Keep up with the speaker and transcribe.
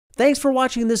Thanks for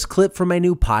watching this clip from my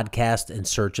new podcast, In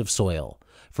Search of Soil.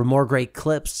 For more great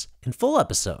clips and full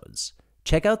episodes,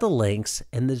 check out the links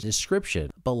in the description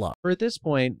below. At this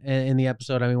point in the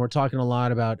episode, we're talking a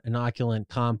lot about inoculant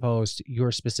compost,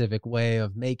 your specific way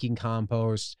of making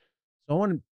compost. So I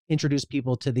want to introduce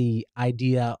people to the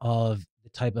idea of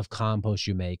the type of compost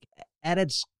you make. At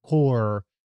its core,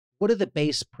 what are the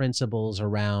base principles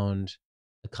around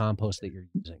the compost that you're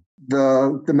using?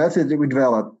 The method that we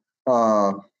develop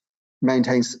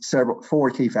maintains four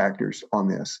key factors on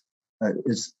this.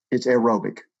 It's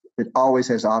aerobic. It always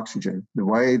has oxygen. The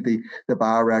way the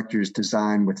bioreactor is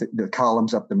designed with the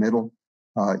columns up the middle,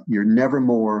 you're never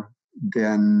more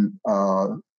than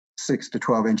 6 to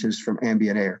 12 inches from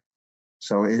ambient air.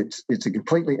 So it's a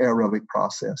completely aerobic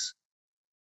process.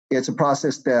 It's a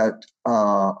process that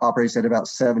operates at about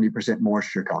 70%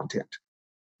 moisture content.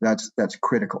 That's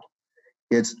critical.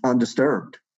 It's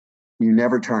undisturbed. You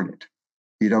never turn it.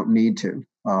 You don't need to.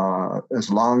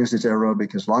 As long as it's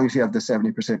aerobic, as long as you have the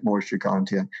 70% moisture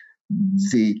content,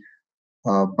 the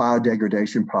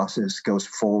biodegradation process goes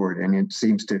forward, and it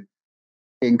seems to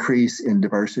increase in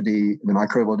diversity, the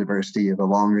microbial diversity, the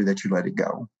longer that you let it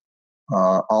go.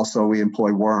 Also, we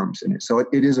employ worms in it. So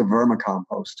it is a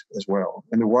vermicompost as well.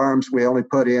 And the worms, we only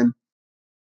put in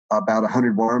about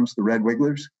 100 worms, the red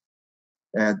wigglers,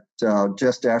 at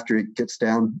just after it gets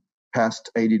down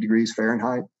past 80 degrees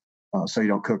Fahrenheit, so you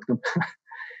don't cook them.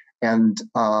 And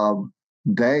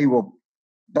they will,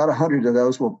 about 100 of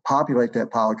those will populate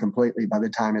that pile completely by the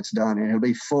time it's done, and it'll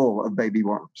be full of baby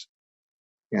worms.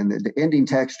 And the ending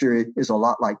texture is a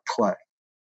lot like clay.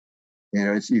 You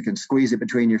know, you can squeeze it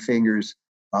between your fingers.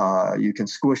 You can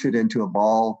squish it into a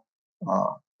ball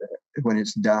when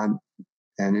it's done.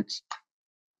 And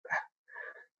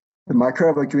the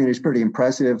microbial community is pretty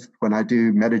impressive. When I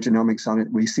do metagenomics on it,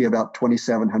 we see about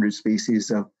 2,700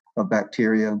 species of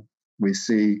bacteria. We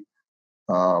see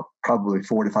probably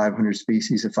 400 to 500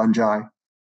 species of fungi.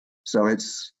 So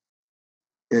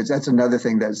that's another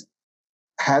thing, that's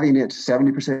having it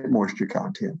 70% moisture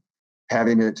content,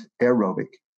 having it aerobic.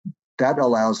 That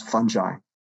allows fungi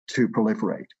to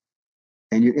proliferate.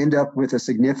 And you end up with a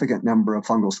significant number of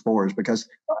fungal spores, because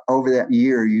over that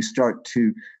year, you start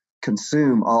to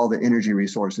consume all the energy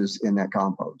resources in that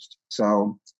compost.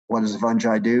 So what does a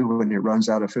fungi do when it runs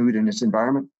out of food in its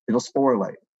environment? It'll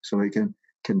sporulate, so it can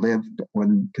live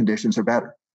when conditions are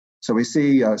better. So we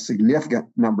see a significant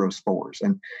number of spores.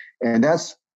 And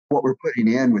that's what we're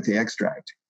putting in with the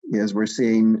extract, is we're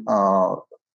seeing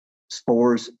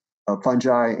spores of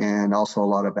fungi and also a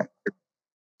lot of bacteria.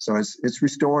 So it's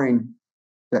restoring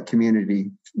that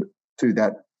community through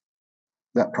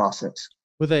that process.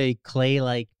 With a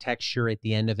clay-like texture at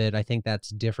the end of it, I think that's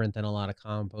different than a lot of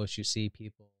compost you see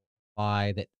people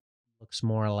buy that looks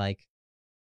more like,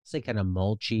 say, kind of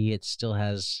mulchy. It still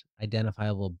has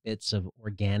identifiable bits of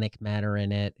organic matter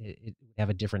in it. It would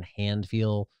have a different hand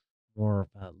feel, more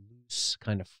loose,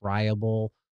 kind of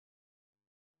friable.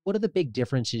 What are the big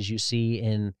differences you see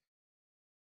in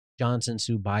Johnson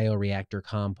Sioux Bioreactor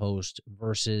compost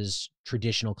versus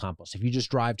traditional compost? If you just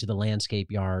drive to the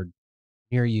landscape yard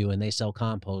near you and they sell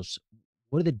compost,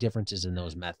 what are the differences in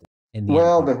those methods?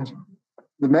 Well,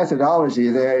 the methodology,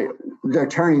 they're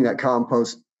turning that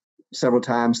compost several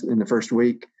times in the first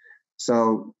week.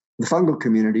 So the fungal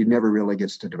community never really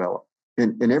gets to develop.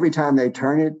 And every time they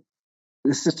turn it,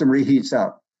 the system reheats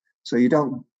up. So you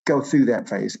don't go through that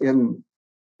phase. In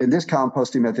this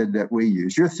composting method that we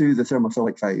use, you're through the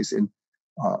thermophilic phase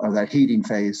or that heating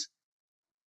phase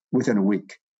within a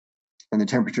week, and the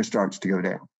temperature starts to go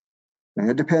down. And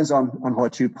it depends on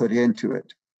what you put into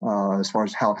it. As far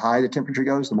as how high the temperature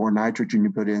goes, the more nitrogen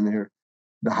you put in there,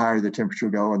 the higher the temperature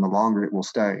will go and the longer it will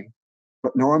stay.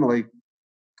 But normally,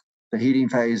 the heating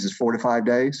phase is 4 to 5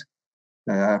 days.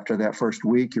 After that first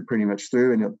week, you're pretty much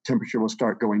through, and the temperature will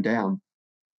start going down.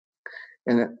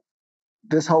 And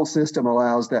this whole system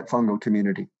allows that fungal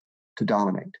community to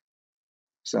dominate.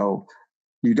 So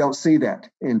you don't see that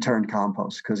in turned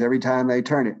compost, because every time they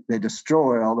turn it, they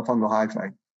destroy all the fungal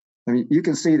hyphae. I mean, you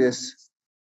can see this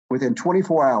within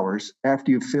 24 hours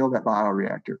after you fill that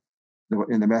bioreactor.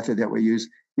 In the method that we use,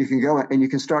 you can go and you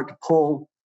can start to pull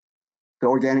the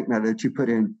organic matter that you put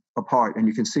in apart, and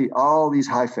you can see all these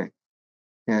hyphae,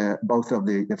 both of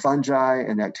the fungi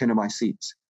and the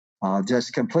actinomycetes,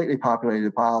 just completely populated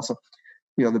the pile. So,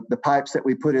 you know, the pipes that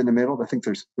we put in the middle, I think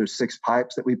there's 6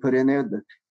 pipes that we put in there.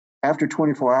 After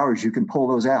 24 hours, you can pull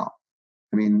those out.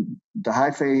 I mean, the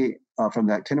hyphae from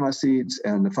the actinomycetes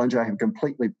and the fungi have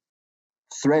completely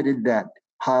threaded that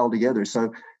pile together.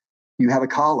 So you have a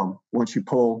column once you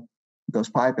pull those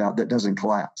pipe out that doesn't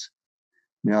collapse.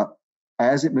 Now,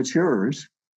 as it matures,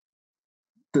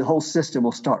 the whole system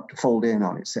will start to fold in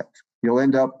on itself. You'll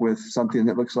end up with something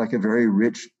that looks like a very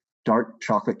rich, dark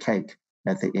chocolate cake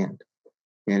at the end.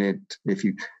 And if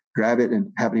you grab it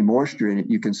and have any moisture in it,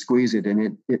 you can squeeze it,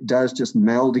 and it does just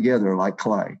meld together like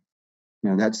clay.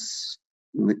 That's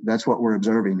what we're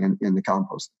observing in the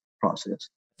compost process.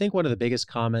 I think one of the biggest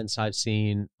comments I've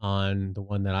seen on the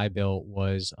one that I built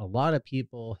was a lot of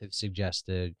people have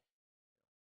suggested,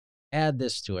 add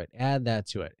this to it, add that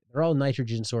to it. They're all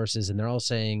nitrogen sources, and they're all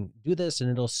saying, do this and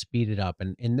it'll speed it up.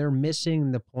 And they're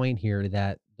missing the point here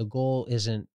that the goal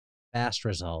isn't fast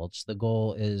results. The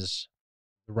goal is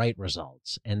the right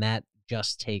results. And that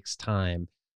just takes time.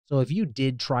 So if you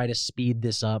did try to speed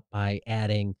this up by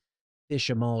adding fish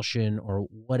emulsion or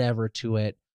whatever to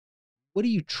it, what are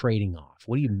you trading off?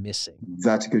 What are you missing?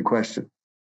 That's a good question.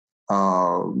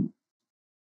 I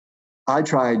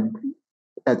tried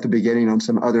at the beginning on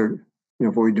some other,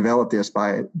 before we developed this,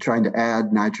 by trying to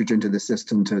add nitrogen to the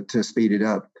system to speed it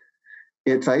up.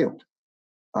 It failed.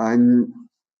 And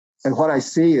what I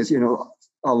see is,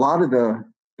 a lot of the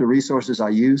resources I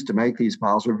use to make these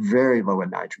piles are very low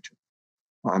in nitrogen.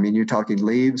 I mean, you're talking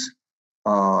leaves,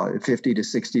 50 to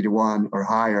 60 to 1 or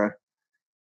higher.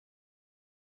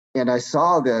 And I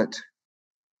saw that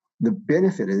the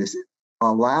benefit of this,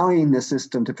 allowing the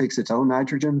system to fix its own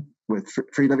nitrogen with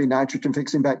free-living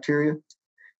nitrogen-fixing bacteria,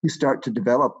 you start to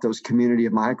develop those community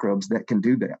of microbes that can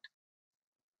do that.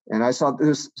 And I saw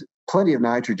there's plenty of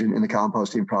nitrogen in the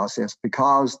composting process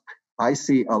because I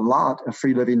see a lot of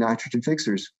free-living nitrogen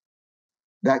fixers.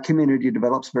 That community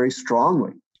develops very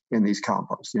strongly in these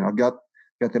composts. I've got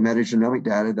the metagenomic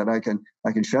data that I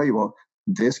can show you. Well,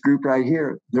 this group right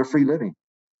here, they're free-living.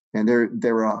 And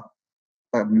they're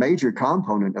a major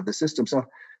component of the system. So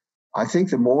I think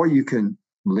the more you can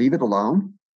leave it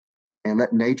alone and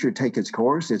let nature take its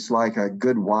course, it's like a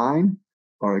good wine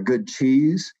or a good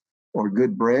cheese or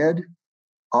good bread.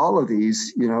 All of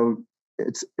these,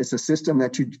 it's a system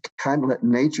that you kind of let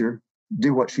nature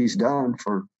do what she's done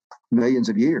for millions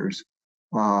of years.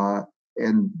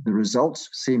 And the results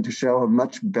seem to show a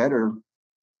much better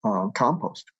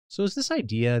compost. So is this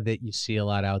idea that you see a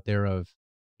lot out there of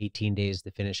 18 days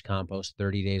to finish compost,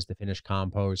 30 days to finish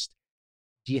compost,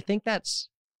 do you think that's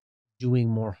doing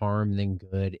more harm than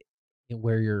good,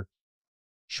 where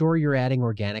you're adding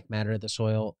organic matter to the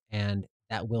soil and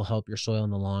that will help your soil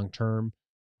in the long term,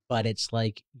 but it's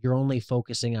like you're only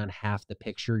focusing on half the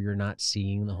picture, you're not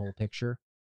seeing the whole picture?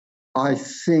 I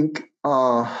think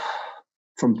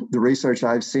from the research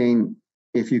I've seen,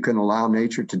 if you can allow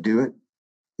nature to do it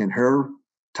in her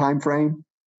time frame,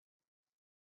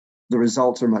 the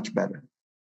results are much better.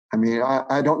 I mean,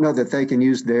 I don't know that they can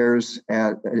use theirs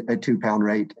at a 2-pound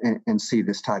rate and see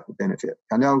this type of benefit.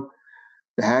 I know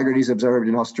the Haggertys observed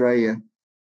in Australia,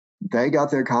 they got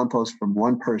their compost from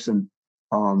one person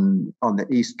on the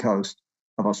east coast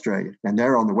of Australia, and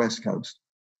they're on the west coast.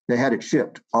 They had it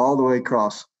shipped all the way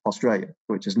across Australia,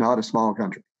 which is not a small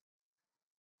country.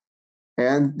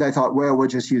 And they thought, well, we'll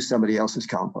just use somebody else's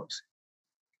compost.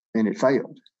 And it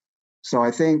failed. So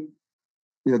I think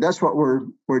that's what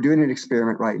we're doing an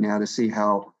experiment right now to see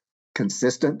how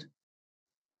consistent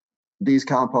these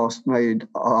composts made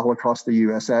all across the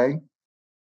USA,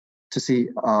 to see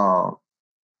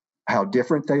how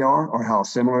different they are or how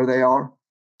similar they are.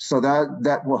 So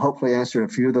that will hopefully answer a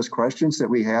few of those questions that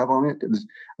we have on it.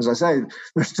 As I say,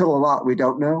 there's still a lot we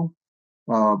don't know,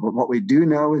 but what we do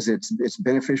know is it's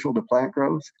beneficial to plant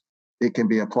growth. It can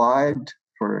be applied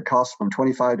for a cost from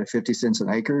 25 to 50 cents an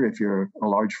acre if you're a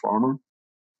large farmer.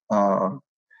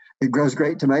 It grows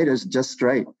great tomatoes just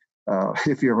straight.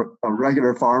 If you're a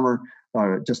regular farmer,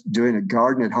 just doing a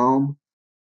garden at home,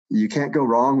 you can't go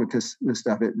wrong with this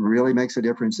stuff. It really makes a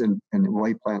difference in the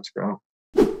way plants grow.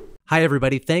 Hi,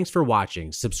 everybody. Thanks for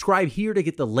watching. Subscribe here to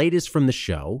get the latest from the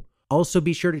show. Also,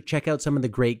 be sure to check out some of the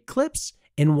great clips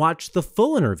and watch the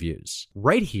full interviews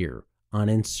right here on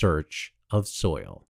In Search of Soil.